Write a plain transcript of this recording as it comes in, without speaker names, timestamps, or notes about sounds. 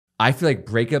I feel like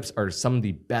breakups are some of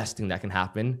the best thing that can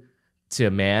happen to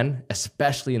a man,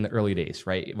 especially in the early days,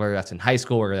 right? Whether that's in high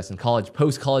school, whether that's in college,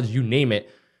 post-college, you name it.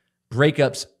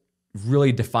 Breakups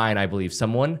really define, I believe,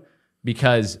 someone,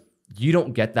 because you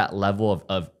don't get that level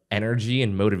of energy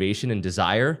and motivation and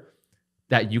desire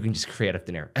that you can just create out of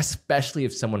thin air, especially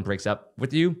if someone breaks up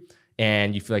with you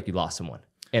and you feel like you lost someone.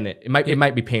 And it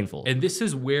might be painful. And this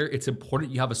is where it's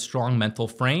important you have a strong mental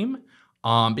frame,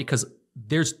 because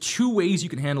there's two ways you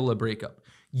can handle a breakup.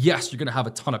 Yes, you're gonna have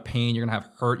a ton of pain, you're gonna have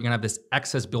hurt, you're gonna have this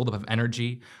excess buildup of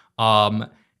energy.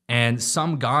 And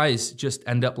some guys just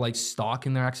end up like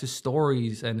stalking their ex's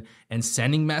stories and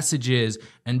sending messages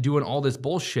and doing all this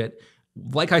bullshit.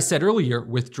 Like I said earlier,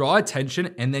 withdraw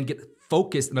attention and then get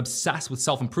focused and obsessed with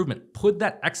self-improvement. Put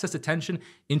that excess attention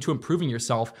into improving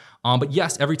yourself. But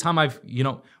yes, every time a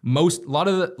lot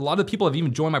of the people have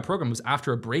even joined my program was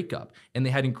after a breakup and they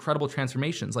had incredible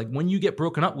transformations. Like when you get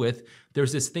broken up with,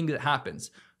 there's this thing that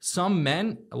happens. Some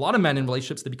men, a lot of men in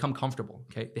relationships, they become comfortable.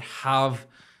 Okay, they have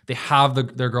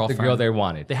their girlfriend. The girl they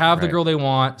wanted. They have the girl they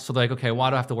want. So they're like, okay,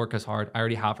 why do I have to work as hard? I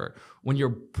already have her. When you're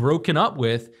broken up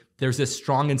with, there's this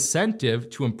strong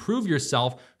incentive to improve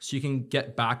yourself so you can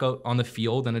get back out on the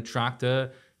field and attract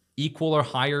a equal or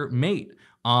higher mate.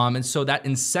 And so that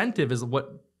incentive is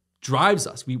what drives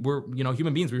us. We're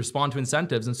human beings, we respond to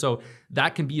incentives. And so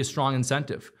that can be a strong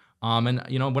incentive. And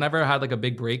whenever I had like a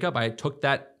big breakup, I took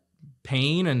that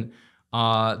pain and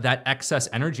that excess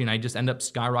energy and I just end up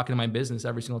skyrocketing my business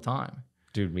every single time.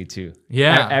 Dude, me too.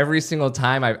 Yeah. Every single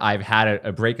time I've had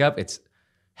a breakup, it's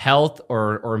health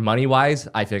or money wise,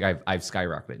 I feel like I've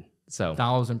skyrocketed. So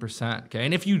 1000%. Okay.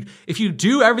 And if you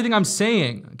do everything I'm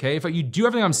saying, okay, if you do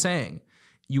everything I'm saying,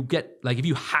 you get, like, if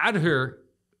you had her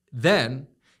then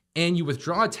and you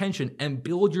withdraw attention and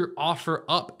build your offer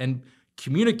up and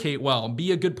communicate well,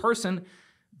 be a good person,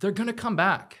 they're gonna come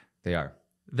back. They are.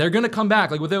 They're gonna come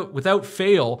back, like without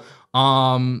fail.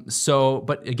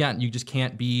 But again, you just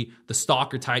can't be the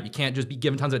stalker type. You can't just be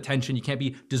giving tons of attention. You can't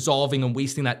be dissolving and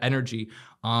wasting that energy.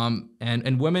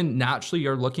 And women naturally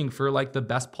are looking for like the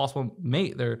best possible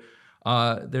mate. They're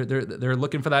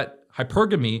looking for that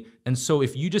hypergamy. And so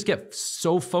if you just get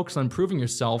so focused on improving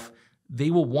yourself,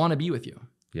 they will want to be with you.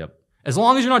 Yep. As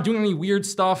long as you're not doing any weird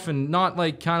stuff and not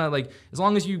like kind of like, as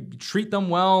long as you treat them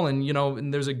well and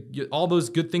and there's all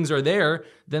those good things are there,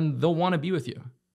 then they'll want to be with you.